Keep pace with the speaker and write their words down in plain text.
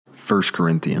1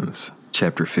 Corinthians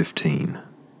chapter 15,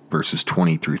 verses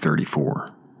 20 through 34.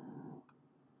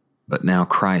 But now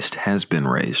Christ has been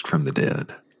raised from the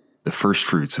dead, the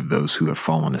firstfruits of those who have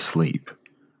fallen asleep.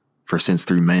 For since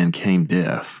through man came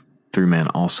death, through man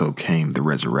also came the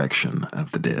resurrection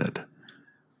of the dead.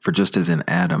 For just as in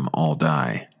Adam all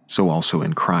die, so also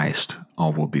in Christ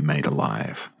all will be made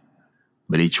alive.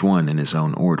 But each one in his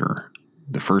own order,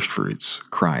 the firstfruits,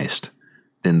 Christ,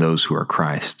 then those who are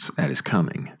Christ's at his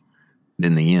coming,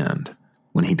 then the end,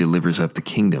 when he delivers up the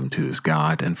kingdom to his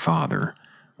God and Father,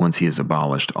 once he has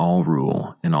abolished all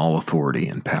rule and all authority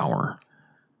and power.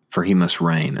 For he must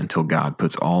reign until God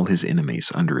puts all his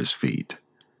enemies under his feet.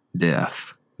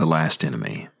 Death, the last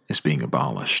enemy, is being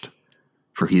abolished.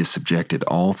 For he has subjected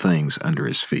all things under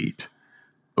his feet.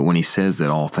 But when he says that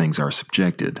all things are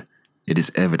subjected, it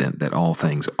is evident that all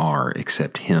things are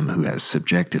except him who has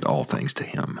subjected all things to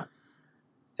him.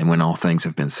 And when all things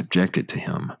have been subjected to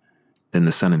him, then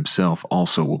the Son himself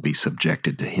also will be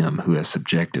subjected to him who has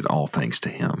subjected all things to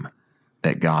him,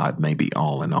 that God may be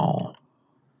all in all.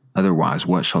 Otherwise,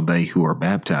 what shall they who are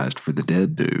baptized for the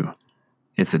dead do?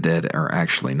 If the dead are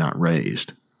actually not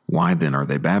raised, why then are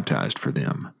they baptized for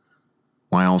them?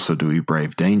 Why also do we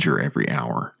brave danger every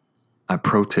hour? I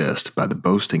protest by the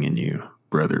boasting in you,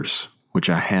 brothers, which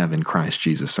I have in Christ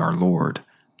Jesus our Lord,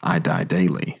 I die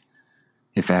daily.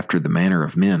 If after the manner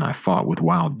of men I fought with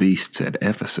wild beasts at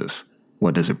Ephesus,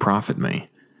 what does it profit me?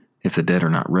 If the dead are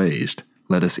not raised,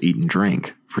 let us eat and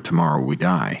drink, for tomorrow we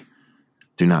die.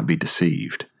 Do not be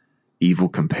deceived. Evil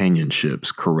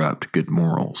companionships corrupt good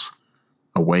morals.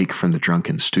 Awake from the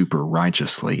drunken stupor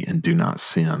righteously and do not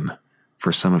sin,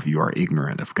 for some of you are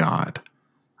ignorant of God.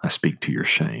 I speak to your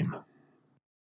shame.